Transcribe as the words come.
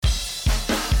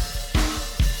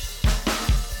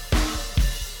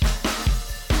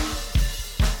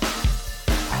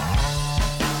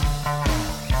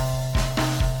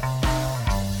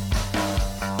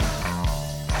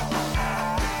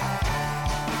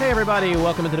Hey everybody,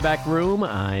 welcome into the back room.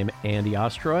 I'm Andy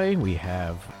Ostroy. We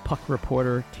have Puck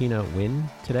reporter Tina Nguyen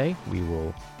today. We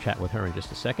will chat with her in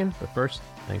just a second. But first,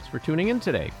 thanks for tuning in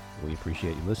today. We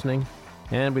appreciate you listening,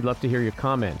 and we'd love to hear your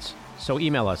comments. So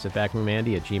email us at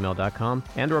backroomandy@gmail.com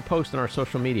and or post on our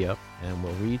social media, and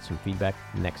we'll read some feedback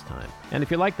next time. And if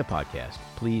you like the podcast,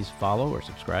 please follow or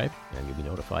subscribe, and you'll be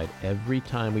notified every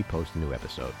time we post a new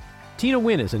episode. Tina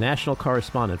Nguyen is a national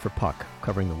correspondent for Puck,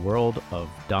 covering the world of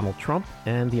Donald Trump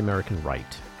and the American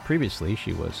right. Previously,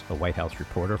 she was a White House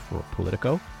reporter for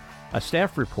Politico, a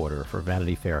staff reporter for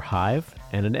Vanity Fair Hive,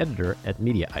 and an editor at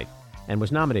Mediaite, and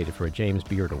was nominated for a James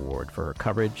Beard Award for her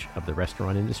coverage of the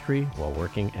restaurant industry while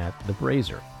working at The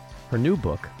Brazier. Her new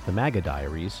book, The MAGA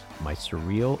Diaries, My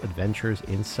Surreal Adventures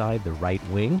Inside the Right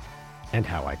Wing and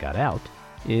How I Got Out,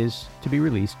 is to be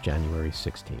released January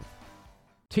 16th.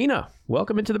 Tina,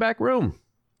 welcome into the back room.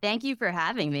 Thank you for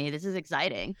having me. This is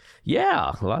exciting.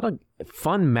 Yeah, a lot of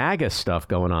fun MAGA stuff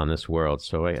going on in this world.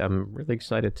 So I'm really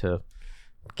excited to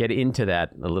get into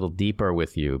that a little deeper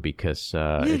with you because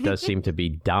it does seem to be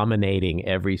dominating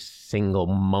every single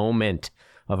moment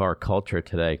of our culture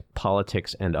today,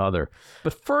 politics and other.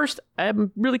 But first,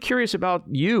 I'm really curious about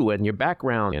you and your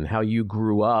background and how you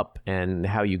grew up and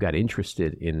how you got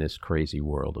interested in this crazy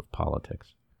world of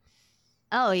politics.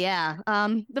 Oh, yeah.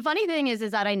 The funny thing is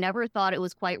that I never thought it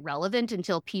was quite relevant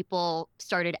until people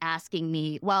started asking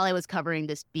me while I was covering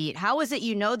this beat, how is it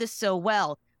you know this so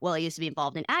well? Well, I used to be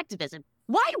involved in activism.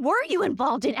 Why were you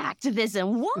involved in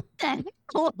activism? What the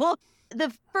hell?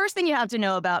 The first thing you have to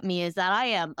know about me is that I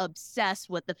am obsessed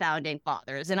with the founding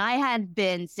fathers, and I had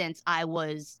been since I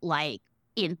was like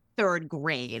in third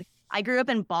grade. I grew up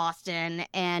in Boston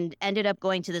and ended up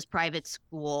going to this private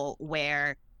school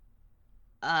where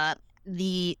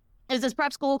it was this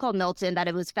prep school called Milton that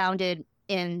it was founded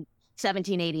in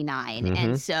 1789. Mm-hmm.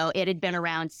 And so it had been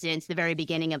around since the very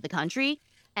beginning of the country.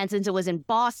 And since it was in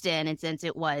Boston and since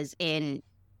it was in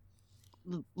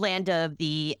land of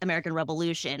the American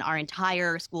Revolution, our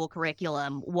entire school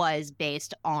curriculum was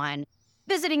based on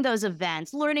visiting those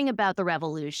events, learning about the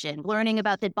revolution, learning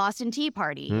about the Boston Tea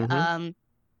Party. Mm-hmm.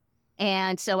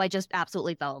 And so I just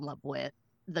absolutely fell in love with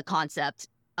the concept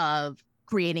of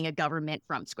creating a government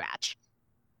from scratch,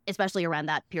 especially around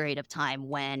that period of time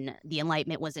when the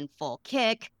Enlightenment was in full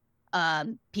kick.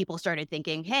 People started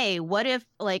thinking, hey, what if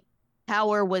like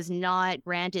power was not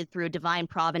granted through divine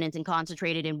providence and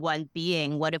concentrated in one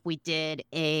being? What if we did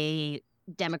a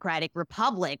democratic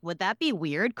republic? Would that be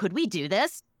weird? Could we do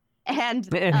this?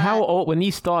 And how old, when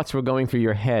these thoughts were going through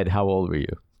your head, how old were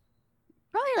you?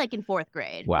 Probably like in fourth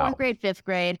grade. Wow. Fourth grade, fifth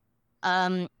grade.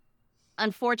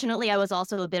 Unfortunately, I was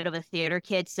also a bit of a theater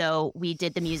kid, so we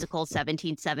did the musical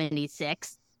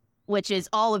 1776, which is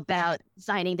all about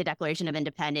signing the Declaration of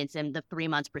Independence and the 3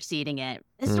 months preceding it.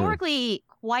 Historically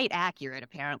quite accurate,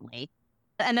 apparently.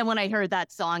 And then when I heard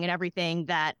that song and everything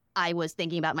that I was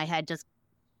thinking about in my head just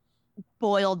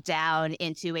boiled down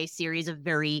into a series of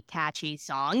very catchy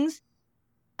songs,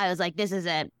 I was like, this is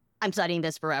it. I'm studying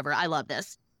this forever. I love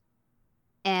this.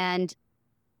 And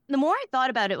the more I thought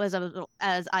about it was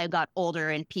as I got older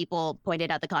and people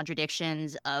pointed out the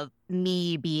contradictions of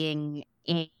me being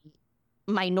a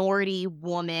minority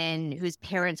woman whose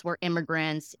parents were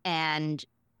immigrants and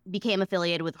became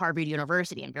affiliated with Harvard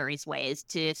University in various ways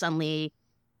to suddenly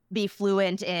be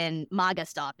fluent in MAGA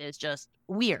stuff is just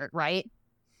weird, right?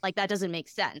 Like that doesn't make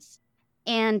sense.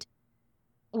 And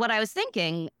what I was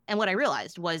thinking and what I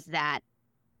realized was that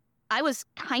I was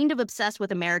kind of obsessed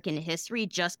with American history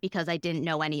just because I didn't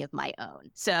know any of my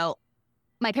own. So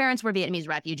my parents were Vietnamese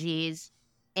refugees,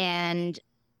 and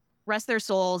rest their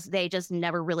souls, they just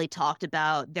never really talked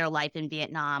about their life in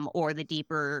Vietnam or the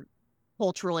deeper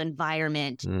cultural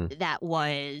environment that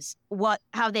was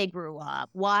how they grew up,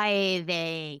 why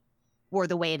they were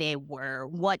the way they were,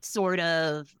 what sort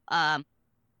of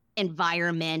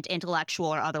environment, intellectual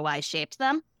or otherwise, shaped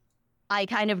them. I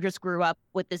kind of just grew up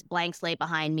with this blank slate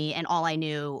behind me, and all I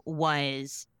knew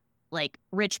was like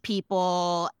rich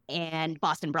people and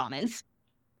Boston Brahmins.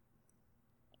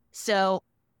 So,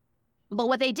 but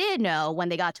what they did know when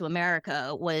they got to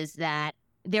America was that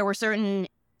there were certain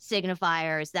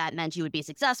signifiers that meant you would be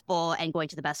successful, and going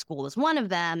to the best school was one of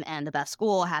them, and the best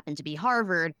school happened to be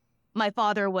Harvard. My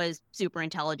father was super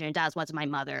intelligent, as was my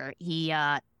mother. He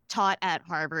taught at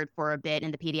Harvard for a bit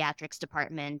in the pediatrics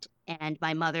department, and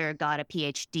my mother got a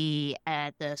PhD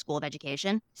at the School of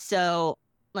Education. So,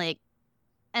 like,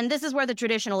 and this is where the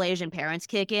traditional Asian parents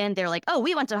kick in. They're like, oh,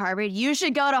 we went to Harvard. You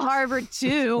should go to Harvard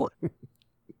too.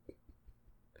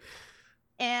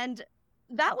 And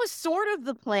that was sort of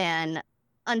the plan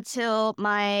until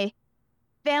my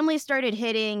family started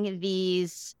hitting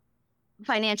these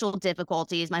financial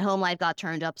difficulties. My home life got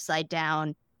turned upside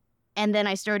down. And then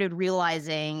I started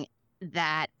realizing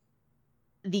that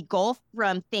the goal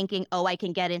from thinking, oh, I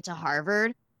can get into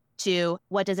Harvard, to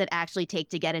what does it actually take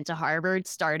to get into Harvard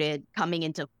started coming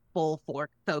into full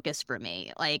focus for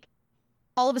me. Like,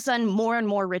 all of a sudden, more and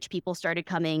more rich people started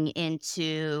coming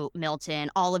into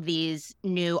Milton. All of these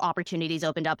new opportunities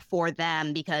opened up for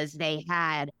them because they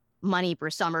had money for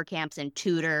summer camps and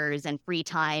tutors and free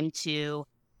time to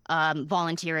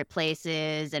volunteer at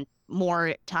places and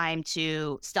more time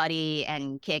to study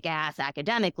and kick ass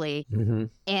academically. Mm-hmm.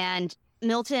 And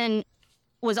Milton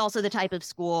was also the type of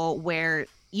school where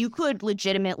you could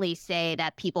legitimately say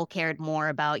that people cared more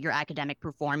about your academic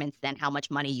performance than how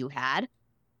much money you had.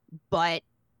 But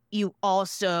you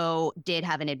also did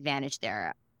have an advantage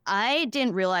there. I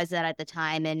didn't realize that at the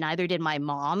time, and neither did my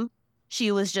mom.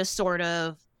 She was just sort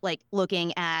of like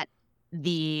looking at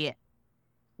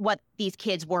what these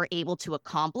kids were able to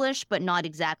accomplish, but not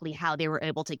exactly how they were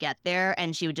able to get there.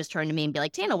 And she would just turn to me and be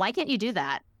like, Tana, why can't you do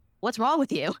that? What's wrong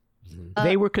with you?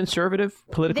 They were conservative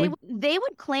politically? They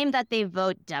would claim that they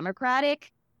vote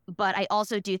Democratic, but I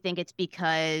also do think it's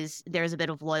because there's a bit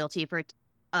of loyalty for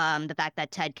the fact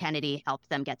that Ted Kennedy helped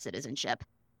them get citizenship,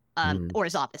 or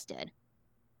his office did.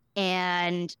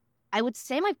 And I would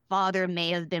say my father may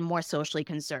have been more socially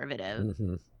conservative.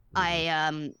 Mm-hmm.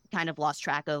 I kind of lost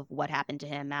track of what happened to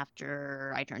him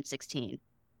after I turned 16.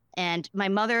 And my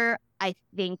mother, I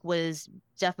think, was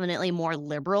definitely more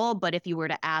liberal, but if you were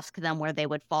to ask them where they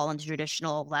would fall in the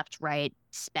traditional left-right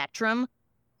spectrum,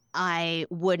 I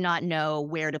would not know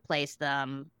where to place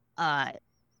them.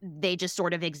 They just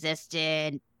sort of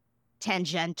existed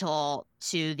tangential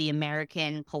to the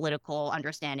American political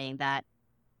understanding that,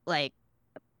 like,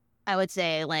 I would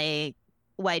say, like,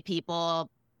 white people,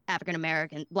 African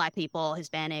American, Black people,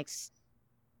 Hispanics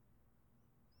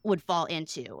would fall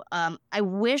into. I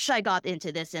wish I got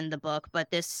into this in the book, but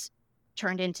this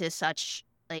turned into such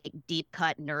like deep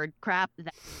cut nerd crap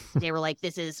that they were like,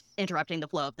 this is interrupting the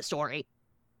flow of the story.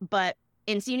 But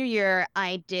in senior year,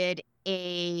 I did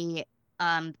a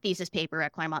thesis paper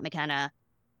at Claremont McKenna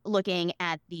looking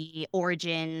at the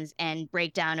origins and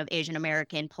breakdown of Asian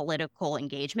American political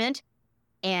engagement.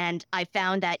 And I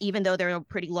found that even though they're a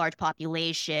pretty large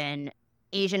population,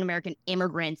 Asian American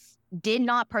immigrants did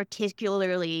not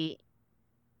particularly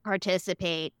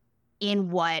participate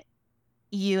in what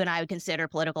you and I would consider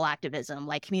political activism,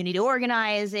 like community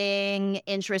organizing,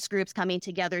 interest groups coming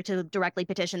together to directly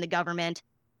petition the government.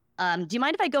 Do you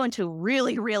mind if I go into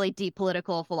really, really deep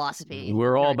political philosophy?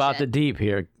 We're all about the deep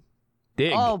here.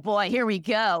 Dig. Oh, boy, here we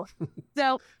go.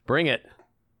 So bring it.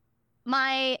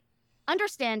 My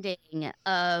understanding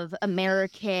of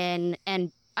American,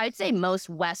 and I'd say most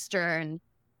Western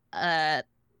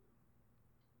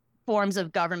forms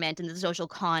of government and the social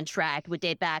contract would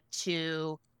date back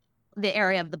to the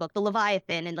area of the book, the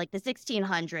Leviathan, in like the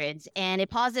 1600s. And it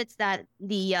posits that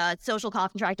the social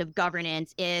contract of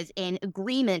governance is an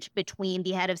agreement between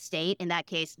the head of state, in that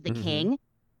case, the king,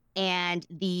 and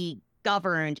the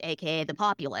governed, aka the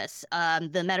populace.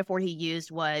 The metaphor he used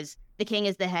was the king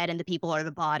is the head and the people are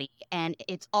the body. And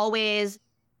it's always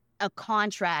a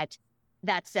contract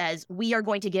that says we are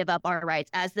going to give up our rights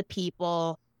as the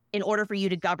people in order for you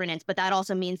to governance, but that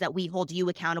also means that we hold you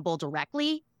accountable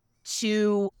directly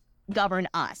to govern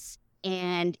us.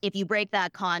 And if you break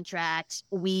that contract,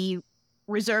 we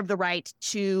reserve the right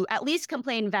to at least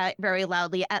complain very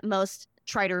loudly, at most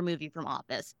try to remove you from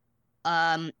office.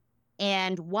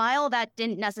 And while that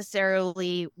didn't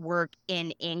necessarily work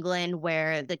in England,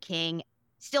 where the king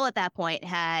still at that point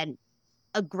had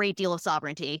a great deal of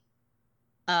sovereignty,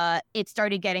 it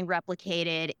started getting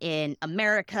replicated in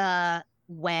America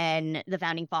when the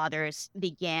founding fathers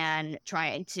began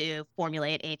trying to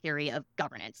formulate a theory of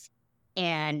governance.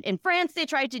 And in France, they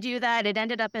tried to do that. It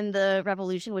ended up in the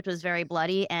revolution, which was very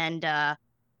bloody. And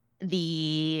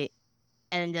the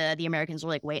Americans were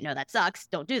like, wait, no, that sucks.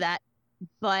 Don't do that.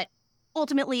 But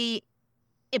ultimately,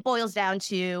 it boils down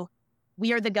to,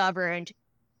 we are the governed,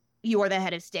 you are the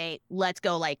head of state, let's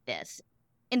go like this.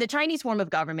 In the Chinese form of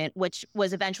government, which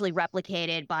was eventually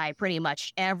replicated by pretty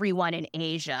much everyone in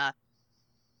Asia,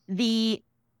 the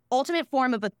ultimate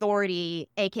form of authority,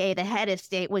 aka the head of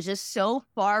state, was just so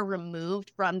far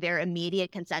removed from their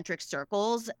immediate concentric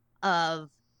circles of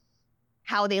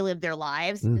how they lived their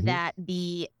lives that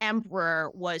the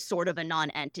emperor was sort of a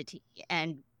non-entity.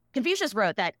 And Confucius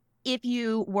wrote that if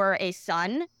you were a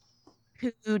son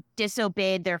who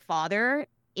disobeyed their father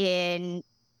in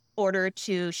order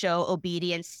to show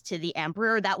obedience to the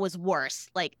emperor, that was worse.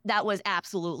 Like, that was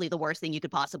absolutely the worst thing you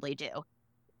could possibly do.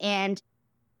 And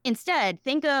instead,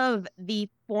 think of the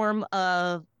form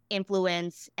of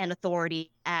influence and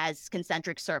authority as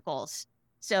concentric circles.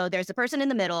 So there's a person in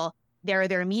the middle. There are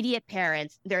their immediate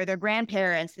parents. There are their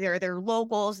grandparents. There are their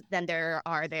locals. Then there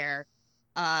are their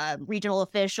regional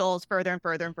officials further and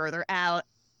further and further out.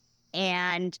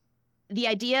 And the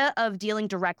idea of dealing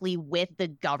directly with the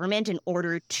government in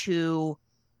order to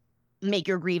make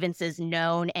your grievances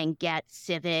known and get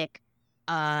civic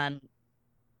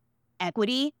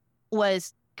equity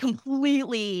was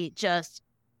completely just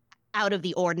out of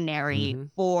the ordinary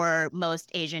for most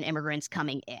Asian immigrants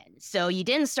coming in. So you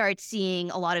didn't start seeing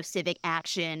a lot of civic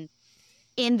action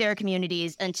in their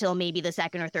communities until maybe the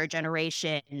second or third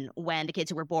generation, when the kids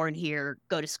who were born here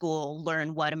go to school,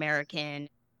 learn what American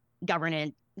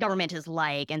government is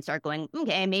like, and start going,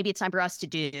 okay, maybe it's time for us to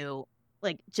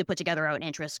to put together our own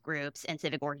interest groups and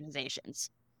civic organizations.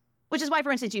 Which is why,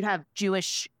 for instance, you have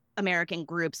Jewish American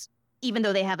groups, even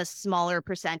though they have a smaller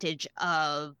percentage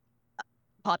of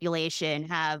population,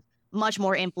 have much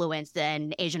more influence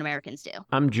than Asian Americans do.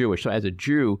 I'm Jewish, so as a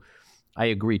Jew, I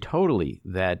agree totally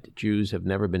that Jews have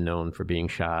never been known for being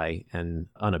shy and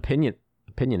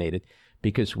opinionated,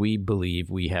 because we believe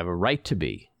we have a right to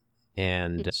be.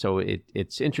 And so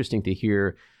it's interesting to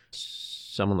hear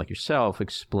someone like yourself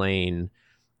explain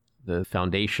the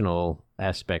foundational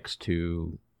aspects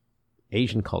to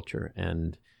Asian culture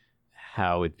and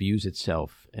how it views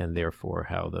itself, and therefore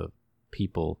how the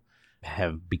people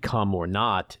have become or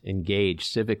not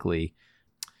engaged civically.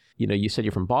 You know, you said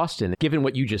you're from Boston. Given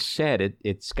what you just said,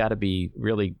 it's got to be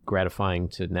really gratifying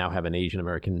to now have an Asian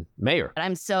American mayor.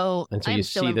 I'm so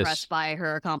impressed by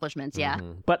her accomplishments, yeah.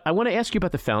 But I want to ask you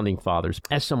about the Founding Fathers.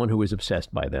 As someone who is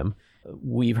obsessed by them,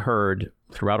 we've heard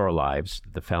throughout our lives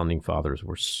the Founding Fathers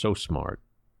were so smart.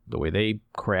 The way they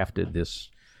crafted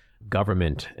this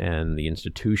government and the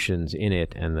institutions in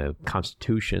it and the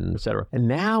Constitution, et cetera. And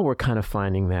now we're kind of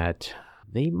finding that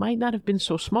they might not have been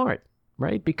so smart.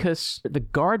 Right? Because the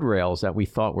guardrails that we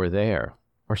thought were there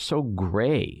are so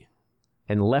gray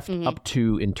and left up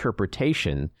to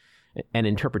interpretation, and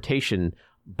interpretation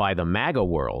by the MAGA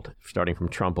world, starting from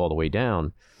Trump all the way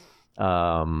down.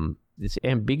 This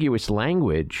ambiguous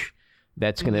language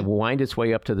that's going to wind its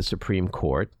way up to the Supreme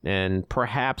Court and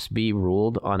perhaps be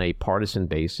ruled on a partisan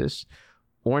basis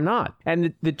or not.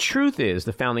 And the truth is,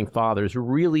 the Founding Fathers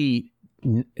really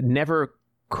never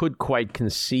could quite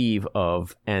conceive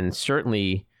of, and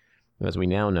certainly, as we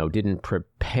now know, didn't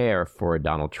prepare for a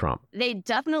Donald Trump. They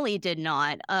definitely did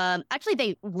not. Actually,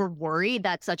 they were worried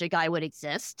that such a guy would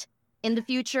exist in the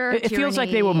future. It feels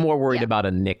like they were more worried about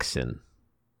a Nixon,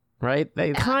 right?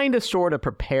 They kind of sort of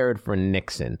prepared for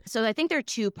Nixon. So I think there are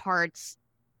two parts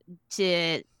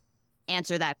to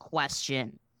answer that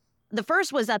question. The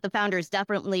first was that the founders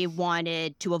definitely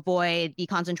wanted to avoid the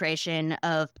concentration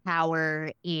of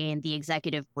power in the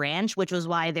executive branch, which was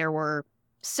why there were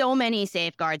so many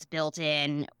safeguards built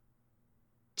in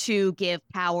to give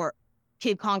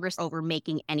Congress over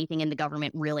making anything in the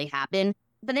government really happen.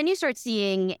 But then you start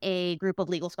seeing a group of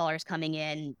legal scholars coming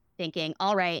in thinking,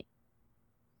 all right,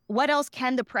 what else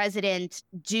can the president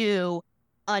do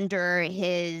under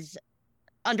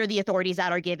the authorities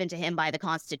that are given to him by the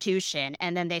Constitution?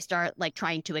 And then they start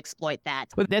trying to exploit that.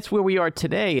 But that's where we are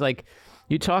today. Like,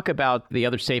 you talk about the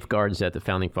other safeguards that the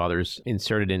Founding Fathers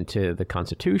inserted into the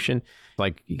Constitution,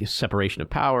 like separation of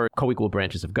power, co-equal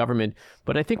branches of government.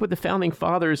 But I think what the Founding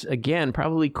Fathers, again,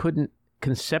 probably couldn't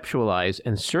conceptualize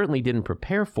and certainly didn't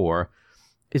prepare for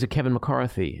is a Kevin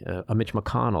McCarthy, a Mitch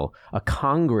McConnell, a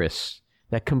Congress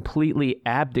that completely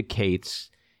abdicates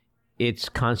its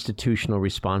constitutional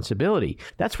responsibility.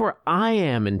 That's where I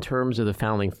am in terms of the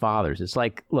Founding Fathers. It's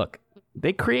like, look,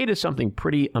 they created something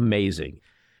pretty amazing,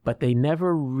 but they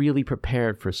never really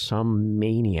prepared for some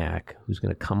maniac who's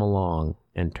going to come along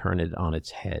and turn it on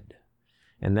its head.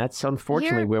 And that's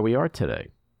unfortunately where we are today.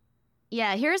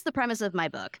 Yeah, here's the premise of my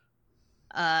book.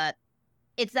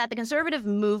 It's that the conservative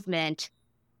movement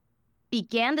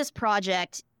began this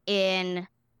project in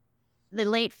the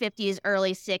late 50s,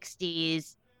 early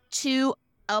 60s, to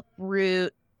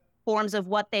uproot forms of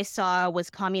what they saw was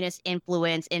communist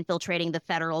influence infiltrating the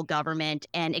federal government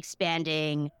and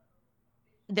expanding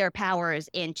their powers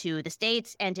into the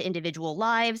states and to individual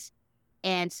lives.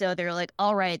 And so they're like,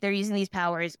 all right, they're using these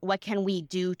powers. What can we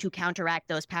do to counteract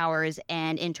those powers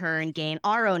and in turn gain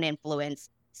our own influence?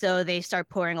 So they start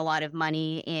pouring a lot of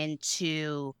money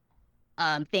into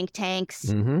think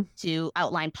tanks to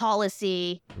outline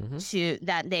policy, to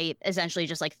that they essentially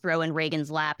just throw in Reagan's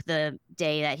lap the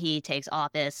day that he takes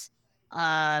office.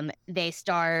 They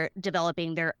start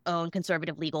developing their own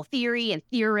conservative legal theory and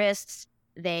theorists.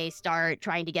 They start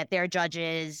trying to get their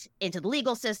judges into the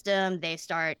legal system. They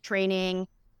start training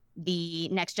the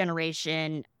next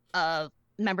generation of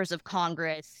members of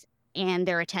Congress and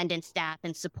their attendant staff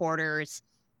and supporters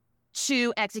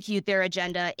to execute their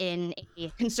agenda in a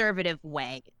conservative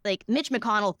way. Like Mitch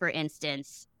McConnell, for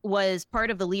instance, was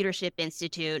part of the Leadership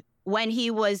Institute when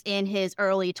he was in his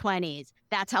early 20s.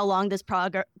 That's how long this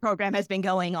program has been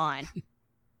going on.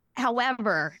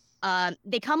 However,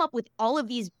 they come up with all of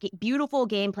these beautiful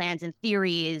game plans and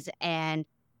theories and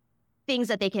things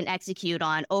that they can execute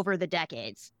on over the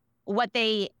decades. What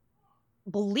they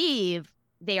believe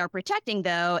they are protecting,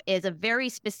 though, is a very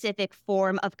specific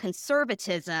form of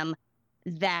conservatism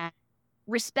that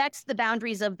respects the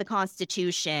boundaries of the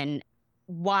Constitution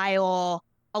while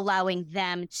allowing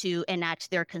them to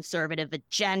enact their conservative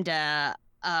agenda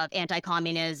of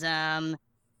anti-communism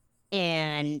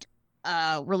and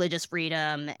religious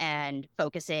freedom and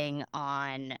focusing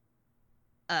on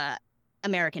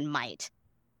American might.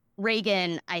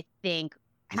 Reagan, I think,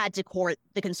 had to court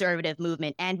the conservative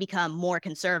movement and become more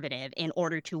conservative in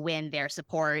order to win their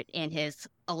support in his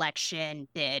election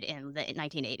bid in the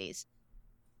 1980s.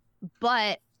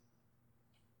 But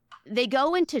they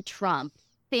go into Trump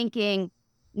thinking,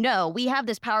 no, we have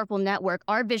this powerful network.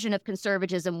 Our vision of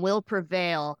conservatism will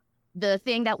prevail. The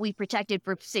thing that we've protected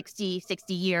for 60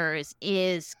 years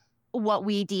is what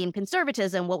we deem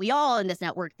conservatism, what we all in this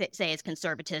network say is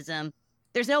conservatism.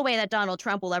 There's no way that Donald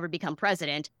Trump will ever become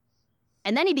president.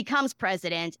 And then he becomes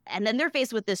president, and then they're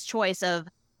faced with this choice of,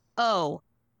 oh,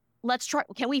 let's try,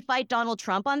 can we fight Donald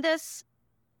Trump on this?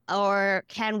 Or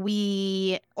do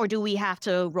we have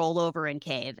to roll over and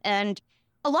cave? And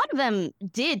a lot of them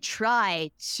did try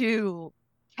to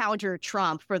counter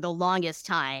Trump for the longest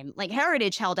time. Like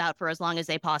Heritage held out for as long as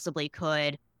they possibly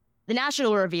could. The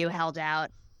National Review held out.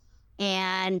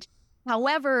 And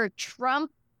however,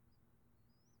 Trump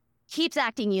keeps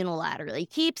acting unilaterally,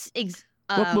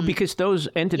 well, because those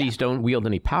entities don't wield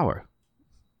any power.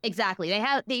 Exactly.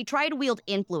 They try to wield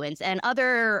influence, and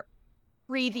other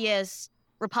previous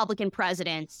Republican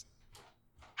presidents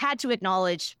had to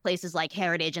acknowledge places like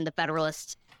Heritage and the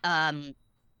Federalist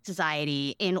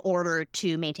Society in order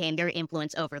to maintain their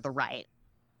influence over the right.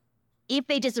 If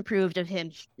they disapproved of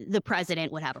him, the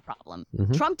president would have a problem.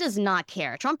 Mm-hmm. Trump does not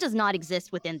care. Trump does not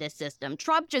exist within this system.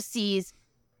 Trump just sees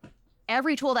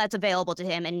every tool that's available to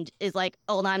him and is like,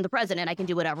 oh, I'm the president, I can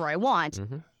do whatever I want.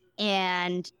 Mm-hmm.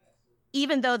 And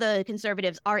even though the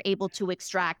conservatives are able to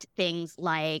extract things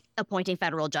like appointing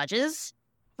federal judges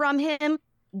from him,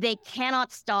 they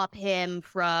cannot stop him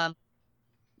from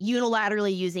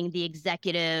unilaterally using the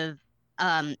executive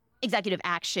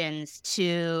actions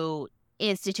to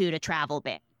institute a travel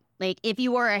ban. Like, if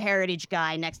you were a Heritage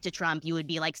guy next to Trump, you would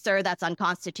be like, sir, that's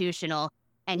unconstitutional.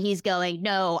 And he's going,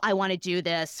 no, I want to do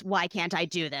this. Why can't I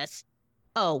do this?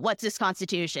 Oh, what's this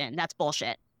Constitution? That's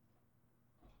bullshit.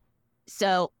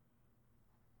 So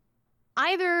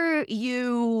either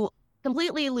you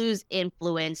completely lose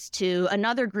influence to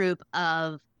another group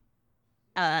of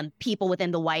people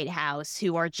within the White House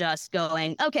who are just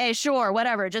going, okay, sure,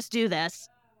 whatever, just do this.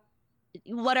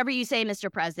 Whatever you say,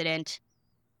 Mr. President.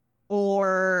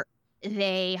 Or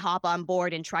they hop on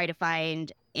board and try to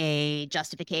find a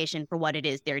justification for what it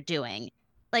is they're doing.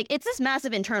 Like, it's this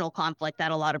massive internal conflict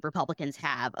that a lot of Republicans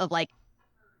have of, like,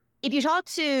 if you talk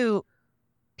to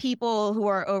people who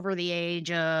are over the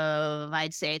age of,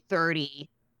 I'd say, 30,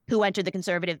 who entered the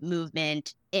conservative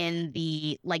movement in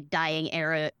the, like, dying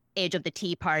age of the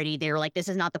Tea Party, they were like, this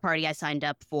is not the party I signed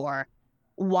up for.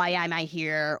 Why am I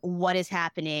here? What is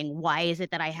happening? Why is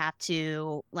it that I have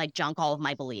to, like, junk all of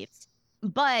my beliefs?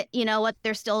 But you know what?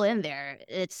 They're still in there.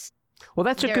 Well,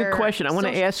 that's a good question. I want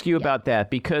to ask you about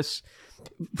that because,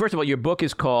 first of all, your book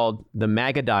is called The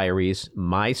MAGA Diaries,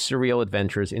 My Surreal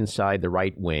Adventures Inside the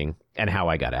Right Wing and How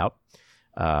I Got Out.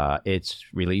 It's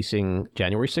releasing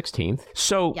January 16th.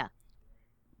 So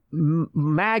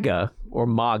MAGA, or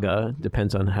MAGA,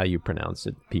 depends on how you pronounce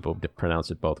it. People pronounce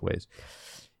it both ways.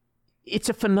 It's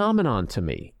a phenomenon to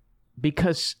me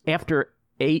because after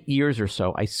 8 years or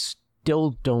so, I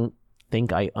still don't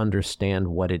think I understand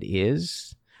what it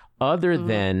is, other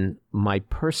than my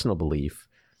personal belief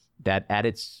that at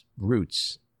its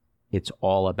roots, it's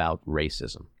all about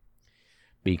racism.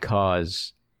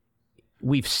 Because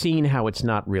we've seen how it's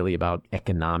not really about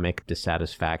economic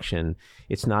dissatisfaction.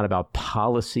 It's not about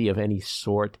policy of any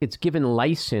sort. It's given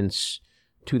license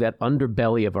to that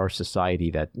underbelly of our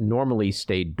society that normally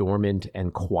stayed dormant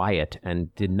and quiet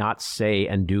and did not say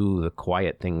and do the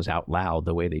quiet things out loud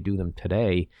the way they do them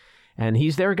today. And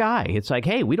he's their guy. It's like,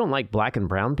 hey, we don't like black and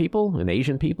brown people and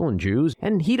Asian people and Jews,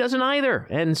 and he doesn't either.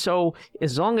 And so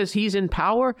as long as he's in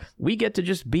power, we get to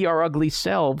just be our ugly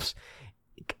selves.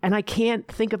 And I can't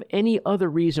think of any other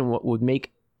reason what would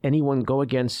make anyone go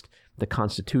against the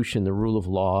Constitution, the rule of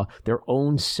law, their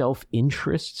own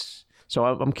self-interests. So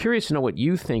I'm curious to know what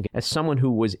you think as someone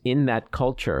who was in that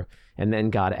culture and then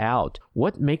got out.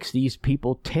 What makes these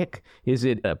people tick? Is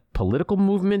it a political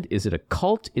movement? Is it a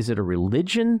cult? Is it a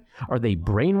religion? Are they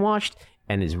brainwashed?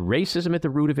 And is racism at the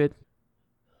root of it?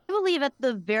 I believe at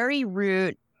the very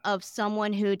root of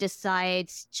someone who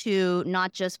decides to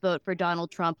not just vote for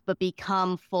Donald Trump, but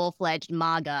become full-fledged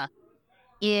MAGA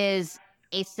is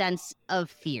a sense of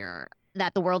fear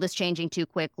that the world is changing too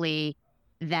quickly,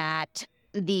 that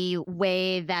the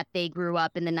way that they grew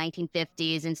up in the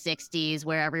 1950s and 60s,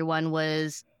 where everyone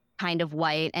was kind of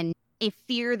white, and a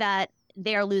fear that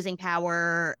they're losing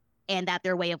power and that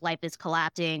their way of life is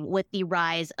collapsing with the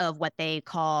rise of what they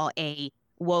call a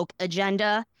woke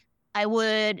agenda. I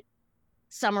would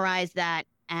summarize that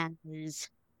as,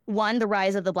 one, the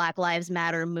rise of the Black Lives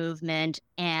Matter movement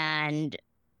and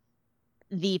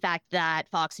the fact that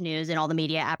Fox News and all the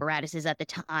media apparatuses at the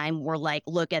time were like,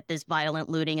 look at this violent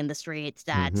looting in the streets.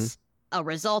 That's a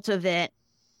result of it.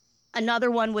 Another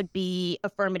one would be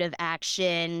affirmative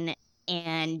action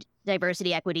and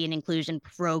diversity, equity, and inclusion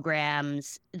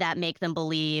programs that make them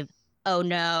believe, oh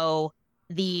no,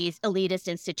 these elitist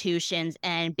institutions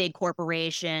and big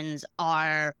corporations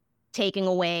are taking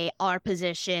away our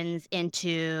positions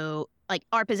into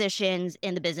our positions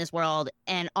in the business world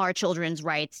and our children's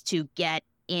rights to get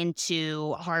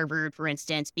into Harvard, for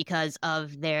instance, because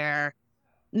of their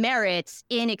merits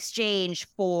in exchange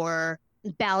for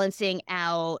balancing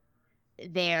out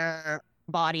their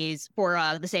bodies for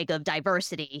the sake of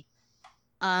diversity.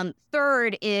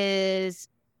 Third is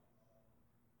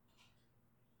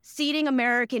ceding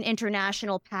American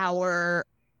international power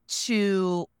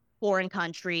to foreign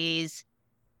countries,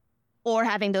 or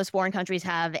having those foreign countries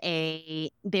have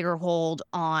a bigger hold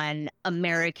on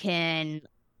American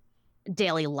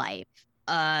daily life.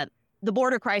 The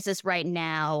border crisis right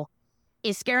now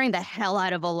is scaring the hell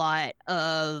out of a lot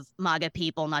of MAGA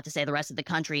people, not to say the rest of the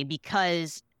country,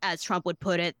 because, as Trump would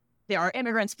put it, there are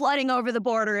immigrants flooding over the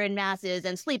border in masses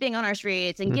and sleeping on our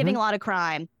streets and giving a lot of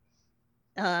crime.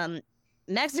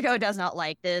 Mexico does not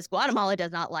like this. Guatemala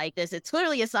does not like this. It's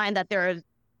clearly a sign that there is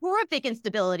horrific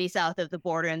instability south of the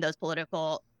border in those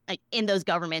in those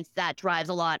governments that drives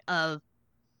a lot of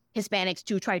Hispanics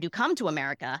to try to come to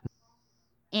America.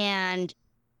 And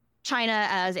China,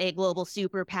 as a global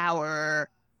superpower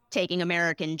taking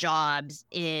American jobs,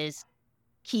 is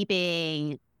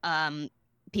keeping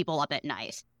people up at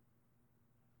night.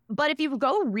 But if you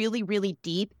go really, really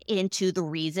deep into the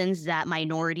reasons that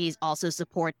minorities also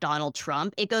support Donald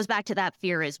Trump, it goes back to that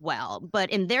fear as well. But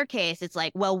in their case, it's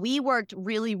like, well, we worked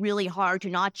really, really hard to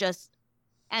not just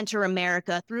enter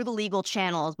America through the legal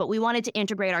channels, but we wanted to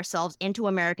integrate ourselves into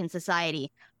American society.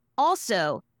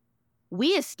 Also,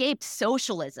 we escaped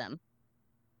socialism,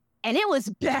 and it was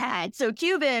bad. So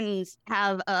Cubans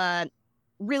have a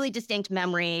really distinct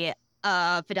memory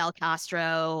of Fidel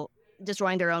Castro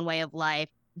destroying their own way of life.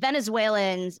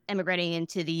 Venezuelans immigrating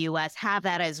into the U.S. have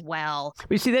that as well.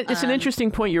 But you see, that's an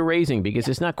interesting point you're raising, because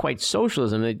it's not quite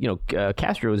socialism.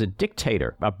 Castro was a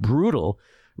dictator, a brutal,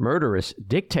 murderous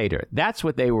dictator. That's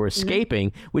what they were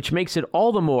escaping, which makes it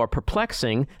all the more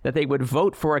perplexing that they would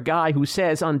vote for a guy who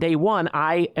says on day one,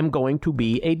 I am going to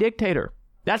be a dictator.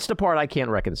 That's the part I can't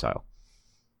reconcile.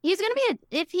 He's going to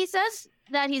be, if he says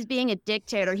that he's being a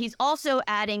dictator, he's also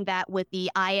adding that with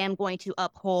the I am going to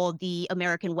uphold the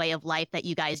American way of life that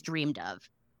you guys dreamed of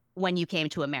when you came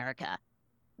to America.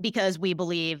 Because we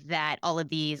believe that all of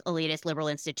these elitist liberal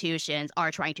institutions are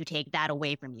trying to take that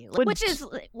away from you, which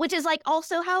is like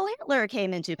also how Hitler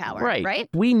came into power, right?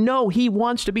 We know he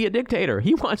wants to be a dictator.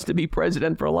 He wants to be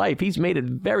president for life. He's made it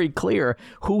very clear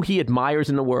who he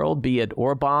admires in the world, be it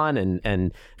Orban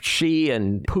and Xi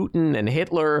and Putin and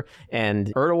Hitler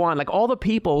and Erdogan, like all the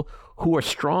people who are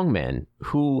strongmen,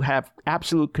 who have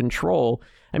absolute control.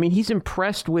 I mean, he's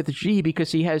impressed with Xi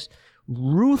because he has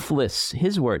ruthless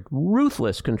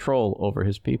control over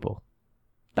his people.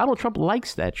 Donald Trump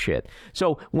likes that shit.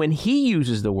 So when he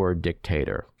uses the word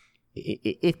dictator,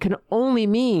 it can only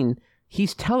mean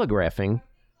he's telegraphing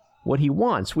what he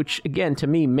wants, which, again, to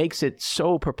me, makes it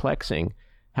so perplexing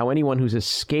how anyone who's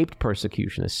escaped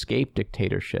persecution, escaped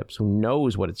dictatorships, who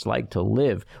knows what it's like to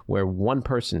live where one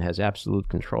person has absolute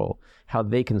control, how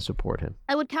they can support him.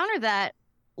 I would counter that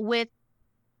with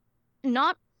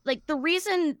not like the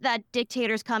reason that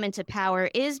dictators come into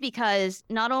power is because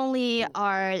not only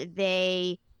are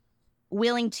they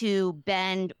willing to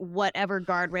bend whatever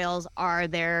guardrails are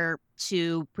there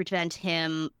to prevent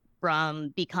him from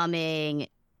becoming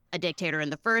a dictator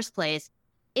in the first place,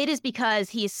 it is because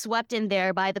he's swept in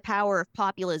there by the power of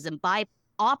populism, by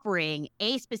offering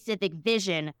a specific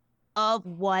vision of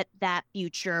what that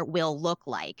future will look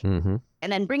like. Mm-hmm.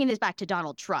 And then bringing this back to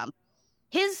Donald Trump,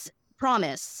 his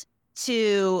promise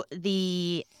to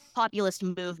the populist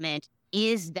movement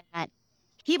is that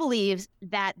he believes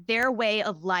that their way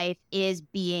of life is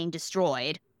being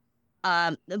destroyed.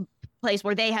 The place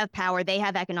where they have power, they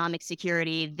have economic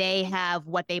security, they have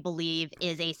what they believe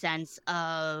is a sense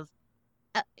of,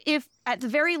 if at the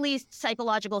very least,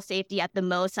 psychological safety, at the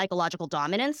most, psychological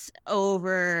dominance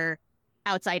over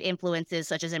outside influences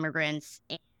such as immigrants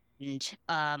and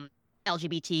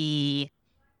LGBT.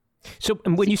 So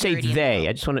when you say they,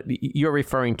 I just want to, you're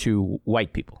referring to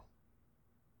white people.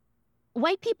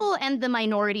 White people and the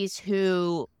minorities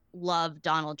who love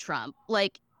Donald Trump.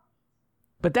 Like,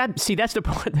 but that's the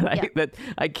part that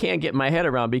I can't get my head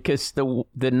around, because the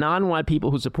non-white people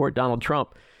who support Donald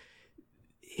Trump,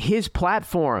 his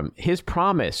platform, his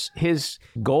promise, his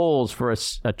goals for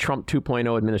a Trump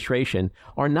 2.0 administration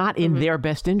are not in their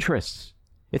best interests.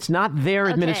 It's not their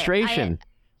administration.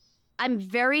 I'm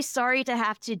very sorry to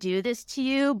have to do this to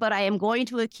you, but I am going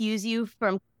to accuse you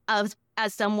as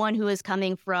someone who is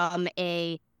coming from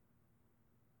a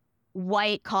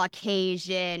white,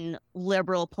 Caucasian,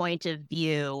 liberal point of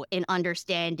view in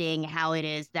understanding how it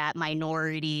is that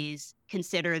minorities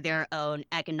consider their own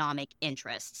economic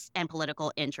interests and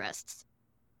political interests.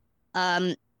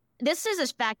 This is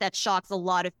a fact that shocks a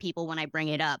lot of people when I bring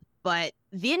it up, but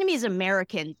Vietnamese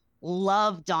Americans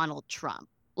love Donald Trump.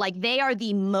 Like, they are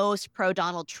the most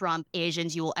pro-Donald Trump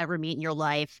Asians you will ever meet in your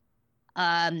life.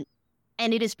 And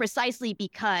it is precisely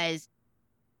because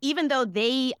even though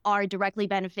they are directly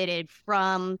benefited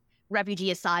from refugee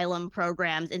asylum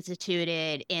programs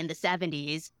instituted in the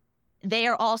 70s, they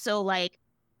are also like,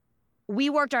 we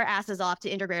worked our asses off to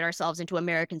integrate ourselves into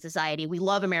American society. We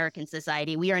love American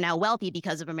society. We are now wealthy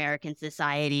because of American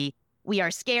society. We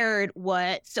are scared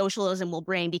what socialism will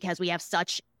bring because we have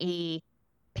such a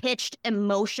pitched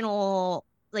emotional,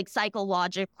 like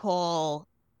psychological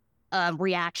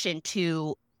reaction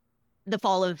to the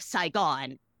fall of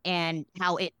Saigon and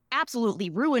how it absolutely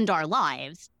ruined our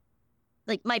lives.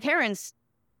 Like, my parents,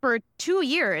 for 2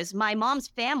 years, my mom's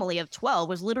family of 12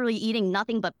 was literally eating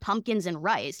nothing but pumpkins and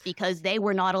rice because they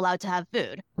were not allowed to have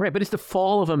food. Right, but is the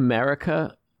fall of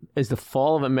America, is the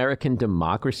fall of American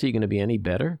democracy going to be any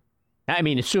better? I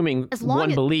mean, assuming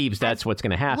one believes that's what's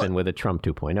going to happen with a Trump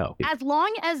 2.0. As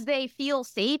long as they feel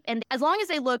safe and as long as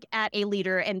they look at a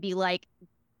leader and be like,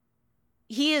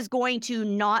 he is going to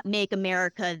not make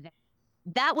America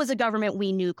that was a government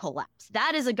we knew collapsed.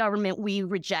 That is a government we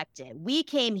rejected. We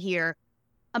came here.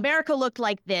 America looked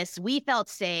like this. We felt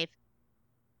safe.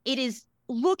 It is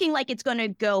looking like it's going to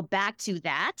go back to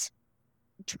that.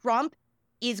 Trump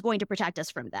is going to protect us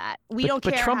from that.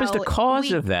 But Trump is the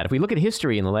cause of that. If we look at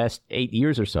history in the last 8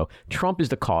 years or so, Trump is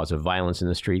the cause of violence in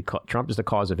the street. Trump is the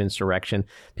cause of insurrection.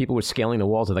 People were scaling the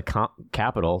walls of the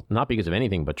Capitol, not because of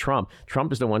anything but Trump.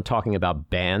 Trump is the one talking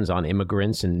about bans on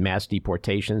immigrants and mass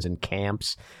deportations and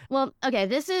camps. Well, okay,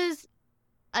 this is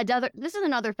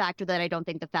another factor that I don't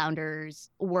think the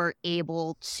founders were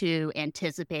able to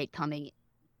anticipate coming,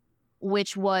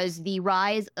 which was the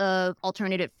rise of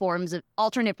alternate forms of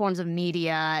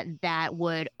media that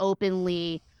would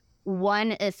openly,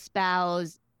 one,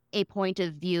 espouse a point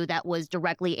of view that was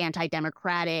directly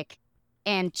anti-democratic,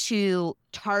 and two,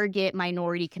 target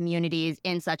minority communities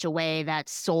in such a way that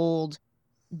sold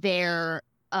those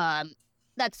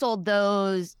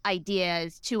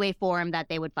ideas to a forum that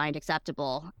they would find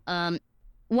acceptable.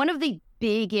 One of the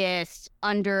biggest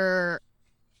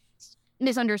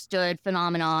misunderstood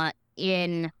phenomena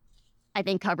in, I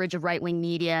think, coverage of right-wing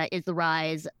media is the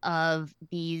rise of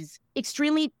these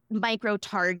extremely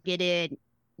micro-targeted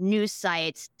news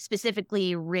sites,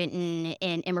 specifically written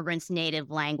in immigrants' native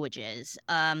languages.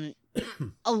 A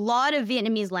lot of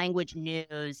Vietnamese language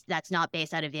news that's not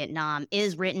based out of Vietnam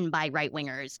is written by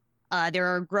right-wingers. There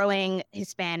are growing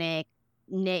Hispanic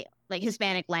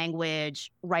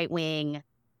language right-wing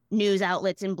news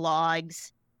outlets and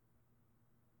blogs.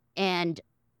 And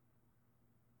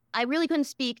I really couldn't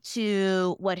speak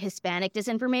to what Hispanic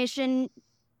disinformation,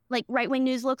 like right-wing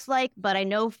news, looks like, but I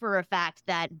know for a fact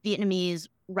that Vietnamese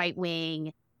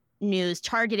right-wing news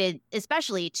targeted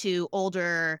especially to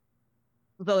older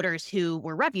voters who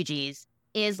were refugees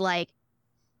is like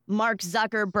Mark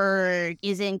Zuckerberg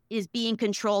is being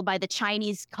controlled by the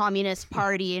Chinese Communist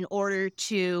Party in order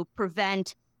to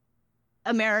prevent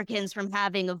Americans from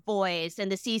having a voice,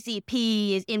 and the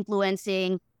CCP is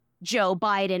influencing Joe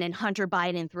Biden and Hunter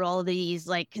Biden through all of these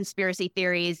like conspiracy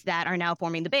theories that are now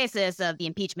forming the basis of the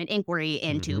impeachment inquiry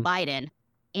into Biden.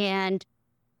 And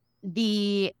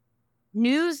the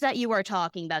news that you are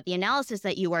talking about, the analysis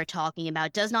that you are talking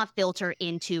about, does not filter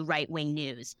into right-wing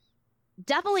news.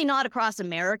 Definitely not across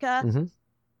America. Mm-hmm.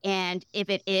 And if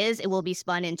it is, it will be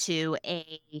spun into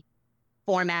a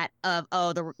format of,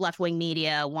 oh, the left-wing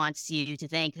media wants you to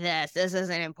think this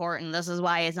isn't important. This is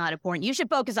why it's not important. You should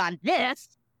focus on this.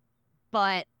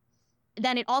 But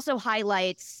then it also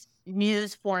highlights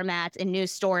news formats and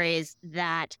news stories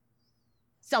that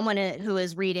someone who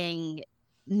is reading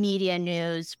media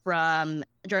news from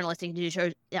journalistic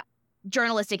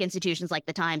institutions like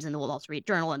the Times and the Wall Street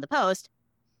Journal and the Post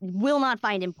will not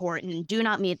find important, do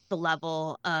not meet the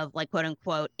level of, like, quote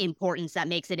unquote importance that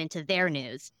makes it into their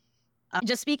news.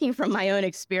 Just speaking from my own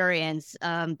experience,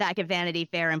 back at Vanity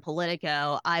Fair and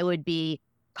Politico, I would be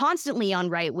constantly on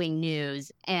right-wing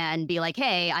news and be like,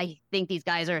 hey, I think these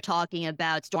guys are talking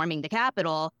about storming the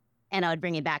Capitol. And I would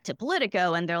bring it back to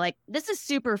Politico, and they're like, this is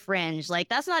super fringe. Like,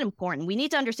 that's not important. We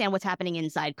need to understand what's happening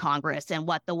inside Congress and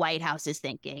what the White House is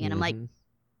thinking. And I'm like,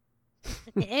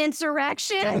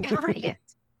 insurrection?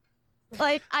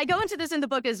 Like, I go into this in the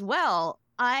book as well.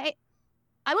 I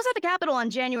was at the Capitol on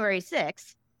January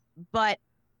 6th, but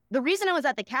the reason I was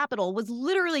at the Capitol was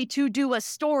literally to do a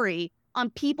story on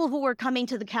people who were coming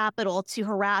to the Capitol to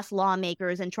harass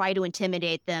lawmakers and try to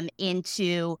intimidate them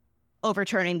into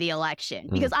overturning the election.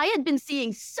 Because I had been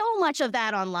seeing so much of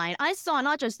that online. I saw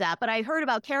not just that, but I heard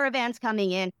about caravans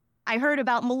coming in. I heard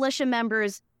about militia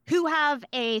members who have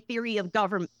a theory of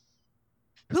government,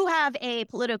 who have a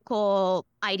political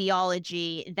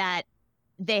ideology that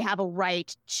they have a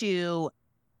right to,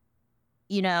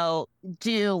 you know,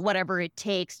 do whatever it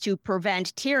takes to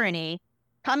prevent tyranny,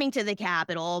 coming to the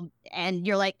Capitol. And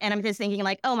you're like, and I'm just thinking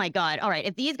like, oh my God, all right,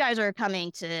 if these guys are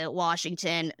coming to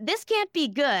Washington, this can't be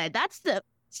good.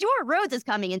 Stuart Rhodes is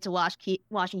coming into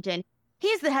Washington.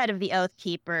 He's the head of the Oath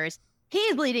Keepers.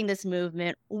 He's leading this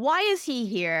movement. Why is he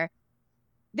here?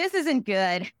 This isn't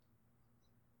good.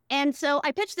 And so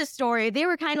I pitched this story. They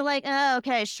were kind of like, oh,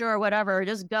 okay, sure, whatever.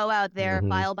 Just go out there,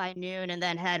 file by noon, and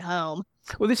then head home.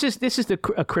 Well, this is a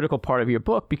critical part of your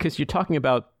book, because you're talking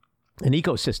about an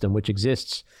ecosystem which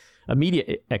exists, a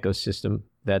media ecosystem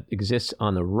that exists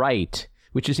on the right,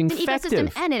 which is effective. An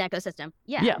ecosystem and an ecosystem.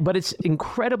 Yeah. Yeah, but it's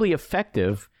incredibly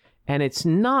effective, and it's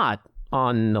not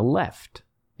on the left.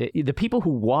 The people who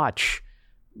watch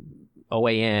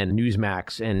OAN,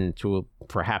 Newsmax, and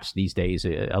perhaps these days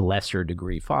a lesser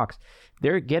degree Fox,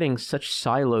 they're getting such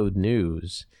siloed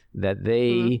news that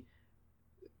they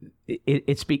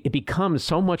it becomes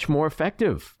so much more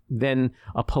effective than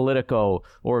a Politico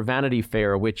or Vanity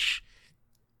Fair, which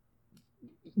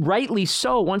rightly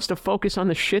so wants to focus on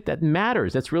the shit that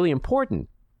matters, that's really important.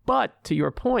 But to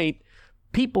your point,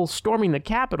 people storming the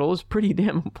Capitol is pretty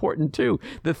damn important too.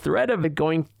 The threat of it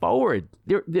going forward,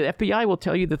 the FBI will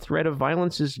tell you the threat of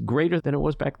violence is greater than it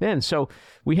was back then. So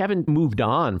we haven't moved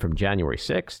on from January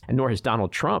 6th, and nor has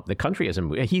Donald Trump. The country hasn't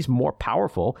moved. He's more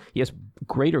powerful. He has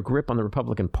greater grip on the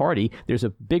Republican Party. There's a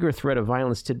bigger threat of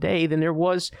violence today than there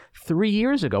was 3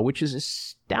 years ago, which is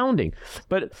astounding.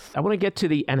 But I want to get to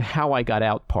the "and how I got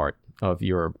out" part of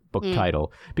your book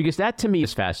title, because that to me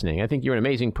is fascinating. I think you're an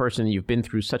amazing person. You've been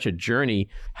through such a journey.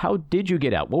 How did you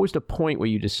get out? What was the point where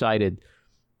you decided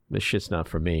this shit's not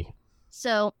for me?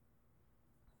 So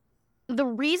the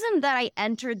reason that I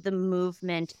entered the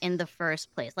movement in the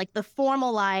first place, like the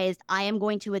formalized, I am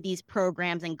going to these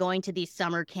programs and going to these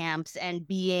summer camps and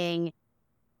being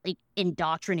like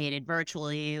indoctrinated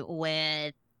virtually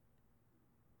with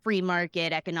free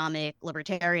market economic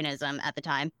libertarianism at the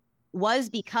time, was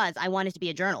because I wanted to be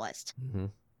a journalist.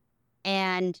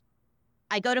 And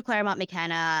I go to Claremont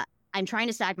McKenna. I'm trying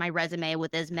to stack my resume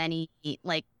with as many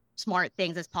like smart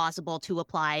things as possible to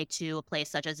apply to a place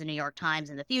such as the New York Times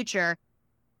in the future.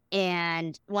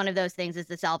 And one of those things is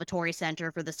the Salvatore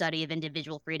Center for the Study of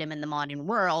Individual Freedom in the Modern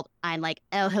World. I'm like,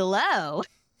 oh, hello.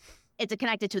 It's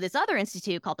connected to this other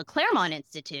institute called the Claremont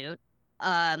Institute,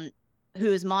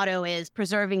 whose motto is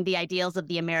preserving the ideals of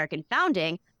the American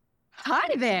founding.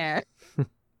 Hi there.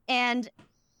 And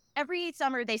every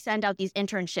summer they send out these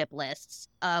internship lists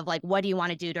of like, what do you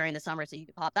want to do during the summer? So you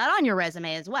can pop that on your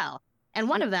resume as well. And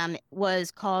one of them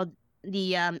was called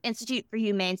the Institute for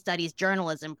Humane Studies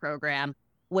Journalism Program,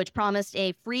 which promised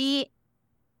a fully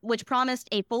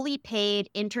paid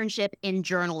internship in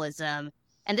journalism.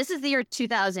 And this is the year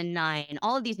 2009.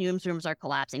 All of these newsrooms are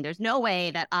collapsing. There's no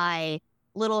way that I,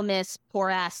 little miss poor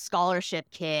ass scholarship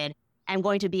kid, I'm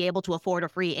going to be able to afford a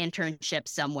free internship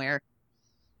somewhere.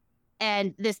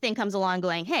 And this thing comes along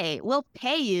going, hey, we'll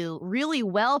pay you really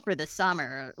well for the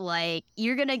summer. Like,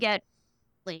 you're going to get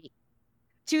like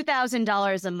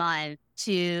 $2,000 a month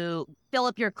to fill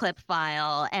up your clip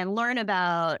file and learn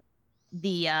about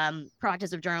the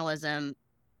practice of journalism,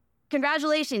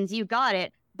 congratulations, you got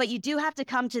it. But you do have to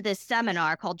come to this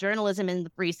seminar called Journalism in the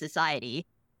Free Society.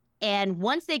 And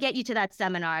once they get you to that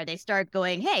seminar, they start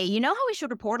going, hey, you know how we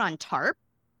should report on TARP?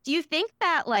 Do you think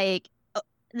that like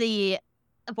the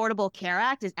Affordable Care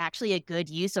Act is actually a good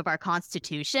use of our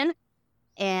Constitution?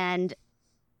 And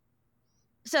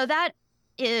so that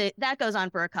goes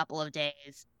on for a couple of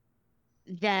days.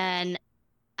 Then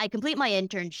I complete my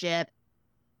internship,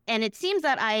 and it seems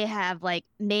that I have like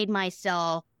made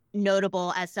myself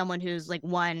notable as someone who's like,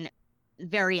 one,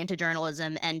 very into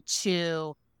journalism, and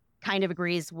two, kind of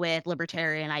agrees with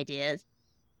libertarian ideas.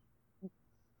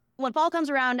 When fall comes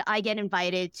around, I get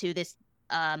invited to this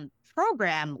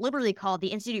program, liberally called the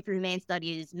Institute for Humane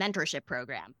Studies Mentorship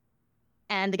Program.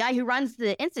 And the guy who runs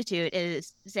the institute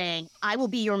is saying, I will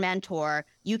be your mentor.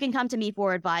 You can come to me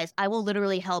for advice. I will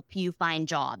literally help you find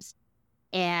jobs.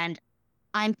 And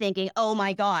I'm thinking, oh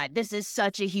my God, this is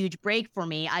such a huge break for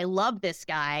me. I love this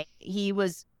guy.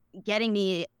 He's getting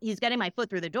my foot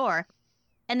through the door.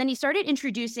 And then he started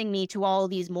introducing me to all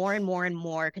these more and more and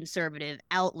more conservative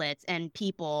outlets and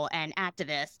people and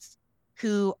activists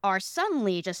who are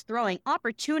suddenly just throwing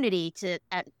opportunity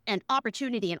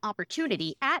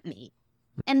at me.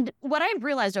 And what I've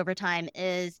realized over time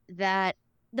is that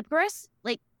the press,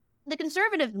 like the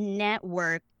conservative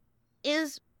network,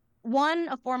 is one,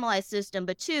 a formalized system,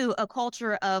 but two, a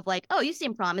culture of like, oh, you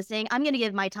seem promising. I'm going to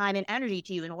give my time and energy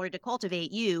to you in order to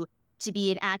cultivate you to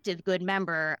be an active, good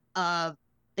member of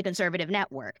the conservative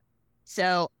network.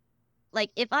 So,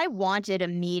 like, if I wanted a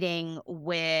meeting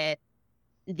with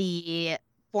the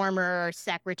former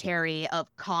Secretary of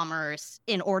Commerce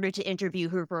in order to interview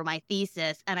her for my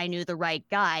thesis, and I knew the right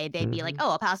guy, they'd be like,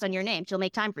 oh, I'll pass on your name. She'll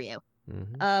make time for you.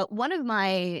 One of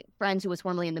my friends who was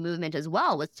formerly in the movement as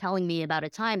well was telling me about a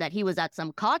time that he was at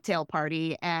some cocktail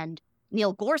party and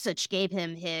Neil Gorsuch gave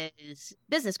him his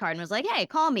business card and was like, hey,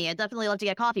 call me. I'd definitely love to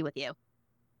get coffee with you.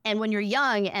 And when you're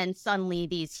young and suddenly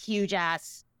these huge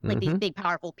ass, like these big,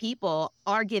 powerful people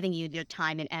are giving you their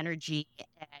time and energy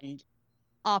and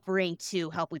offering to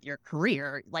help with your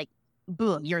career, like,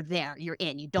 boom, you're there, you're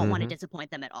in. You don't want to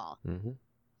disappoint them at all.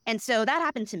 And so that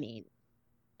happened to me.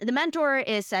 The mentor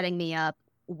is setting me up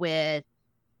with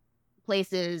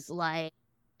places like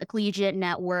the Collegiate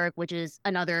Network, which is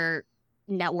another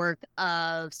network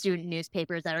of student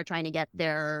newspapers that are trying to get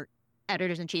their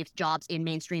editors-in-chief jobs in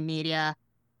mainstream media.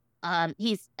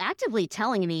 He's actively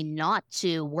telling me not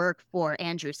to work for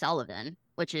Andrew Sullivan,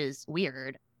 which is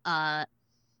weird. And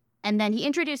then he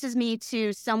introduces me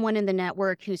to someone in the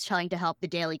network who's trying to help the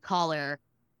Daily Caller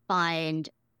find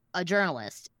a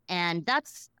journalist. And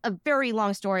that's a very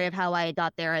long story of how I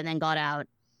got there and then got out.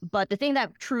 But the thing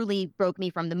that truly broke me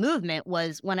from the movement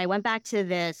was when I went back to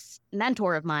this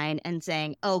mentor of mine and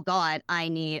saying, oh God, I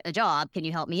need a job. Can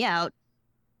you help me out?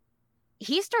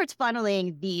 He starts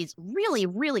funneling these really,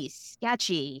 really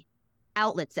sketchy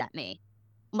outlets at me.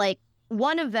 Like,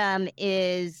 one of them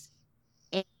is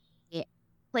a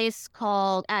place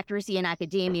called Accuracy in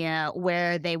Academia,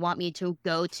 where they want me to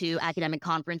go to academic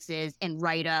conferences and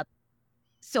write up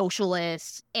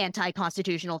socialist,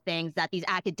 anti-constitutional things that these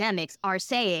academics are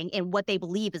saying in what they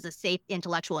believe is a safe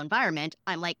intellectual environment.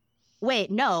 I'm like,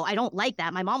 wait, no, I don't like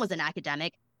that. My mom was an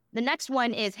academic. The next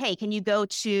one is, hey, can you go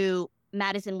to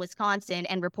Madison, Wisconsin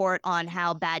and report on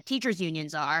how bad teachers'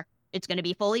 unions are? It's going to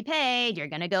be fully paid. You're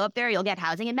going to go up there. You'll get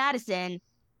housing in Madison.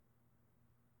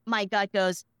 My gut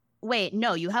goes, wait,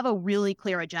 no, you have a really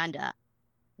clear agenda.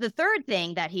 The third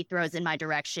thing that he throws in my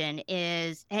direction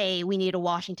is, hey, we need a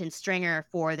Washington stringer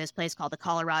for this place called the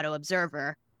Colorado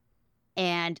Observer.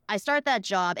 And I start that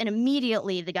job, and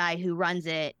immediately the guy who runs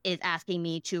it is asking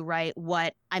me to write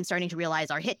what I'm starting to realize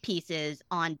are hit pieces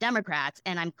on Democrats.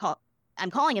 And I'm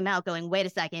calling him out going, wait a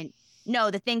second.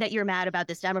 No, the thing that you're mad about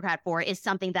this Democrat for is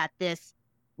something that this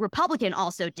Republican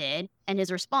also did. And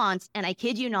his response, and I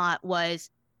kid you not, was,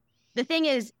 the thing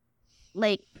is,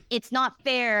 like, it's not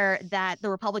fair that the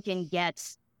Republican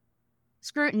gets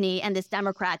scrutiny and this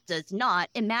Democrat does not.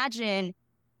 Imagine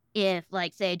if,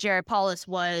 like, say, Jared Polis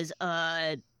was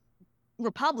a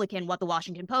Republican, what the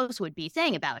Washington Post would be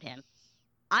saying about him.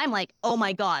 I'm like, oh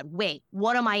my God, wait,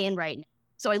 what am I in right now?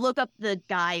 So I look up the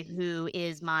guy who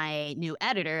is my new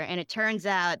editor, and it turns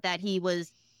out that he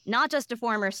was not just a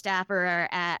former staffer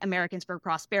at Americans for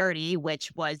Prosperity,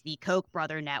 which was the Koch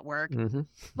brother network,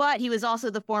 but he was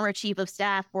also the former chief of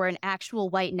staff for an actual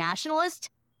white nationalist,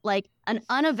 like an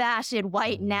unabashed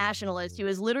white nationalist who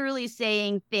is literally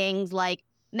saying things like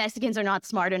Mexicans are not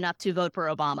smart enough to vote for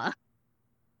Obama.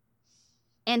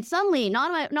 And suddenly,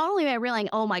 not only am I realizing,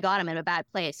 oh my God, I'm in a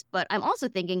bad place, but I'm also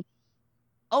thinking,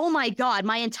 oh my God,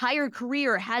 my entire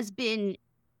career has been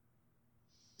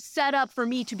set up for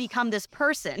me to become this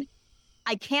person.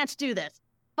 I can't do this.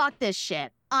 Fuck this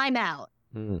shit. I'm out.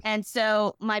 And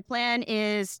so my plan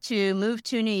is to move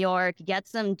to New York, get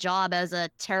some job as a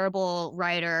terrible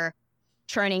writer,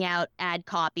 churning out ad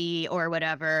copy or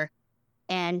whatever,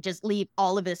 and just leave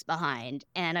all of this behind.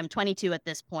 And I'm 22 at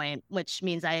this point, which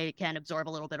means I can absorb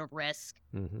a little bit of risk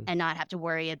and not have to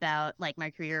worry about like my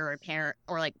career or parent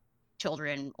or like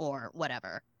children or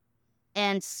whatever.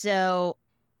 And so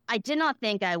I did not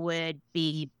think I would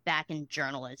be back in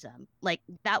journalism. Like,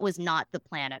 that was not the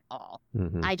plan at all.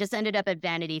 I just ended up at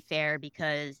Vanity Fair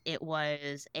because it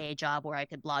was a job where I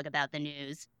could blog about the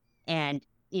news. And,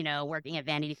 you know, working at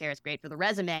Vanity Fair is great for the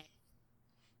resume.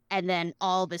 And then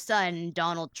all of a sudden,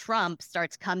 Donald Trump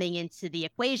starts coming into the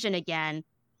equation again.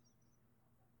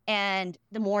 And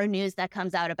the more news that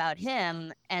comes out about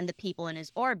him and the people in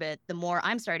his orbit, the more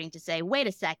I'm starting to say, wait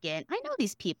a second, I know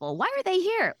these people. Why are they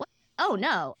here? Oh,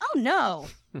 no. Oh, no.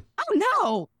 Oh,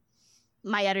 no.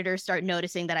 My editors start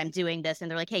noticing that I'm doing this, and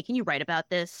they're like, hey, can you write about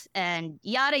this? And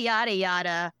yada, yada,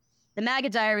 yada. The MAGA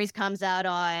Diaries comes out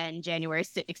on January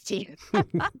 16th.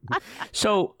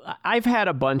 So I've had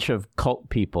a bunch of cult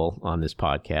people on this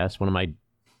podcast. One of my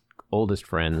oldest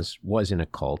friends was in a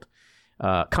cult.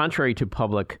 Contrary to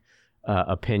public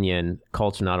opinion,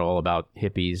 cults are not all about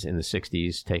hippies in the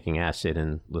 60s taking acid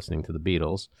and listening to the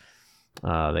Beatles.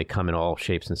 They come in all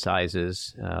shapes and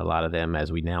sizes. A lot of them,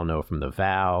 as we now know from The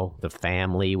Vow, The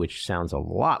Family, which sounds a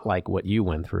lot like what you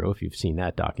went through if you've seen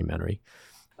that documentary.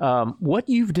 What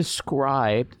you've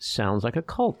described sounds like a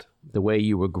cult. The way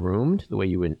you were groomed, the way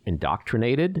you were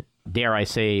indoctrinated, dare I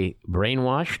say,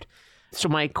 brainwashed. So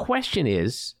my question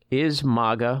is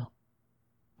MAGA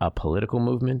a political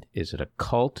movement? Is it a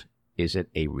cult? Is it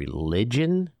a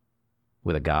religion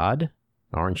with a god?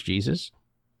 Orange Jesus?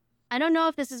 I don't know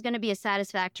if this is going to be a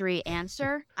satisfactory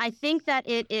answer. I think that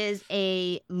it is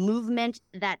a movement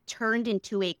that turned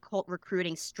into a cult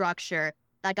recruiting structure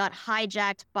that got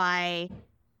hijacked by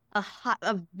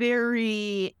a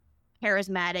very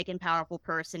charismatic and powerful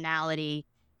personality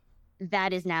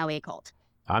that is now a cult.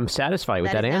 I'm satisfied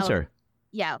with that answer.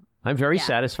 Yeah. I'm very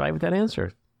satisfied with that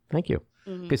answer. Thank you.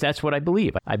 Because that's what I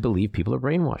believe. I believe people are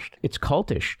brainwashed. It's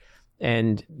cultish.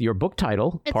 And your book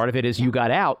title, part of it is You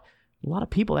Got Out. A lot of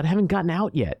people that haven't gotten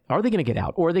out yet. Are they going to get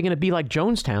out? Or are they going to be like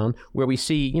Jonestown, where we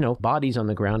see, you know, bodies on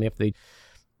the ground if they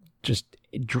just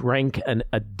drank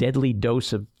a deadly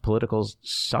dose of political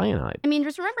cyanide? I mean,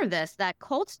 just remember this, that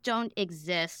cults don't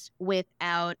exist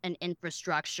without an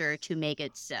infrastructure to make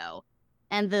it so.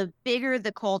 And the bigger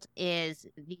the cult is,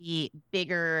 the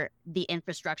bigger the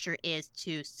infrastructure is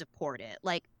to support it.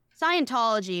 Like,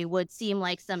 Scientology would seem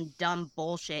like some dumb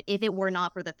bullshit if it were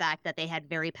not for the fact that they had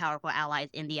very powerful allies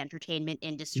in the entertainment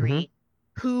industry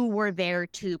who were there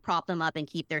to prop them up and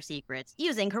keep their secrets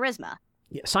using charisma.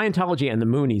 Yeah, Scientology and the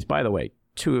Moonies, by the way,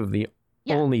 two of the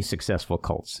only successful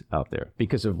cults out there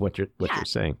because of what you're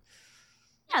saying.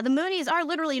 Yeah, the Moonies are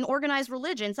literally an organized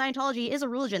religion. Scientology is a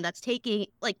religion that's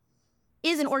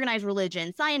is an organized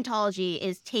religion. Scientology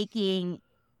is taking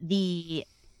the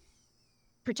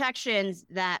protections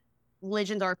that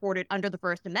religions are afforded under the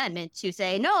First Amendment to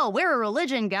say, no, we're a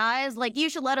religion, guys. Like,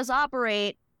 you should let us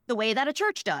operate the way that a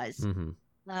church does.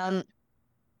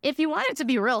 If you wanted to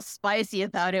be real spicy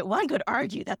about it, one could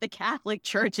argue that the Catholic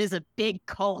Church is a big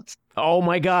cult. Oh,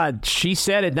 my God. She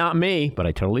said it, not me. But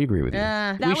I totally agree with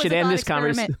you. We should end this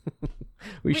conversation.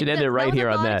 We should end it right here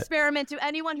on that. Experiment. To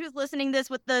anyone who's listening this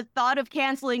with the thought of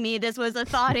canceling me, this was a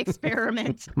thought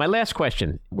experiment. My last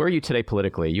question. Where are you today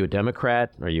politically? Are you a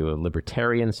Democrat? Are you a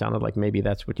libertarian? Sounded like maybe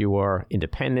that's what you are.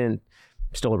 Independent?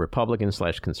 Still a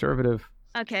Republican/conservative?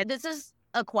 Okay, this is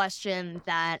a question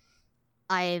that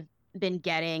I've been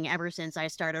getting ever since I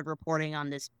started reporting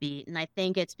on this beat. And I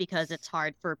think it's because it's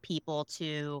hard for people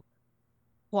to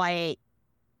quite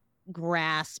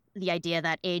grasp the idea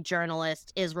that a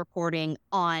journalist is reporting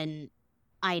on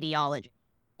ideology.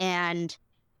 And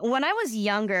when I was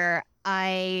younger,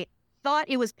 I thought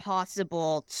it was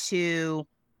possible to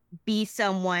be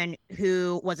someone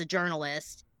who was a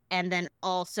journalist and then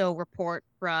also report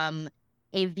from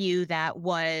a view that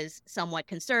was somewhat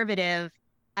conservative.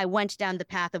 I went down the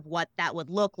path of what that would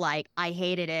look like. I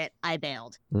hated it. I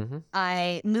bailed.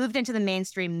 I moved into the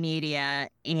mainstream media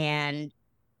and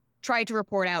tried to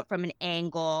report out from an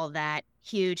angle that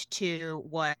hewed to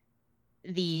what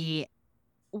the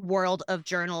world of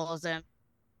journalism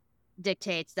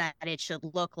dictates that it should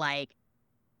look like.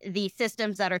 The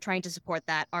systems that are trying to support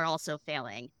that are also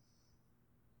failing.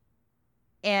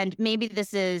 And maybe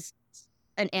this is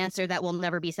an answer that will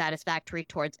never be satisfactory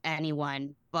towards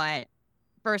anyone, but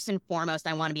first and foremost,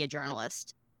 I want to be a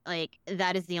journalist. Like,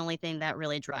 that is the only thing that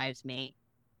really drives me.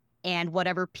 And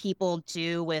whatever people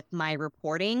do with my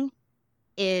reporting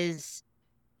is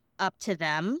up to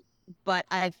them. But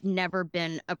I've never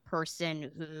been a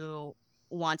person who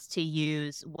wants to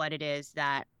use what it is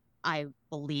that I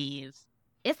believe,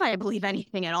 if I believe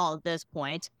anything at all at this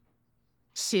point,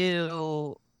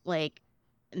 to like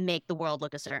make the world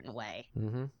look a certain way.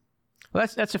 Mm-hmm. Well,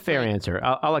 that's a fair answer.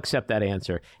 I'll accept that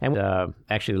answer. And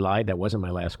actually lied. That wasn't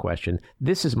my last question.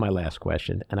 This is my last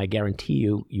question. And I guarantee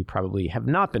you probably have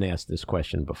not been asked this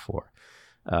question before.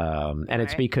 And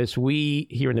it's because we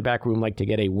here in the back room like to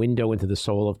get a window into the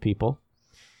soul of people.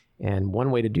 And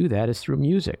one way to do that is through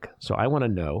music. So I want to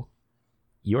know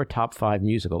your top 5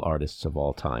 musical artists of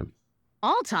all time.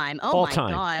 All time? Oh, all my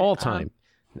time. God. All time.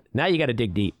 Now you got to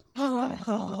dig deep.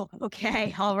 Oh,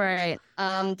 okay. All right.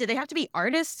 Do they have to be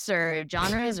artists or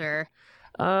genres or?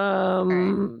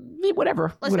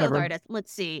 Whatever. Let's go with artists.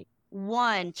 Let's see.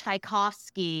 1,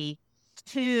 Tchaikovsky.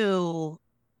 2,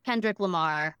 Kendrick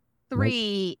Lamar.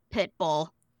 3, Pitbull.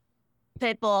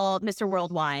 Mr.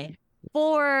 Worldwide.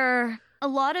 4, a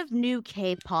lot of new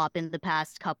K-pop in the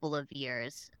past couple of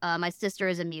years. My sister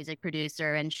is a music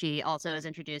producer, and she also has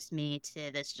introduced me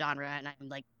to this genre, and I'm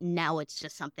like, now it's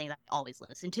just something that I always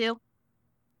listen to.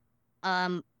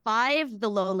 5, The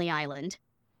Lonely Island.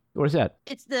 What is that?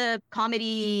 It's the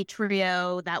comedy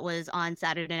trio that was on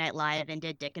Saturday Night Live and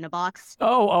did Dick in a Box.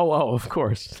 Oh, of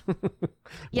course.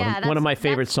 Yeah, one of my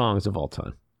favorite songs of all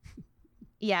time.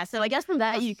 Yeah, so I guess from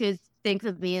that you could think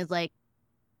of me as like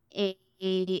a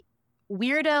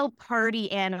weirdo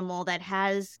party animal that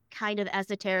has kind of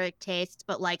esoteric tastes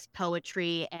but likes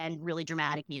poetry and really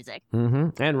dramatic music.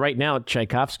 Mm-hmm. And right now,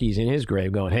 Tchaikovsky's in his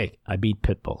grave going, hey, I beat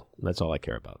Pitbull. That's all I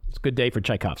care about. It's a good day for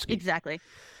Tchaikovsky. Exactly.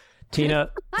 Tina,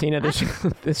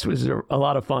 this was a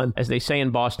lot of fun. As they say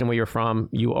in Boston, where you're from,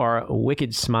 you are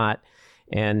wicked smart.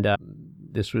 And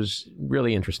this was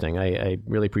really interesting. I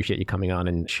really appreciate you coming on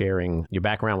and sharing your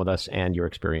background with us and your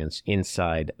experience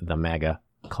inside the MAGA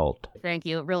cult. Thank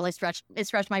you. It really stretched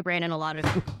my brain in a lot of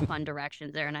fun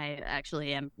directions there. And I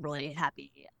actually am really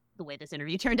happy the way this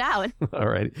interview turned out. All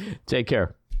right. Take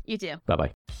care. You too.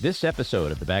 Bye-bye. This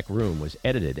episode of The Back Room was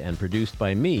edited and produced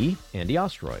by me, Andy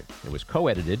Ostroy. It was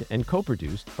co-edited and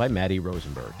co-produced by Maddie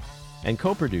Rosenberg and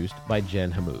co-produced by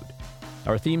Jen Hammoud.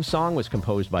 Our theme song was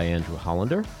composed by Andrew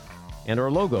Hollander, and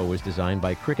our logo was designed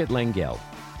by Cricket Langell.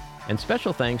 And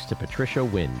special thanks to Patricia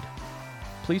Wind.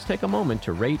 Please take a moment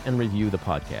to rate and review the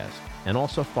podcast, and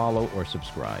also follow or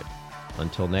subscribe.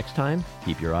 Until next time,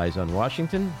 keep your eyes on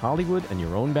Washington, Hollywood, and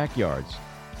your own backyards,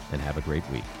 and have a great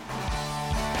week.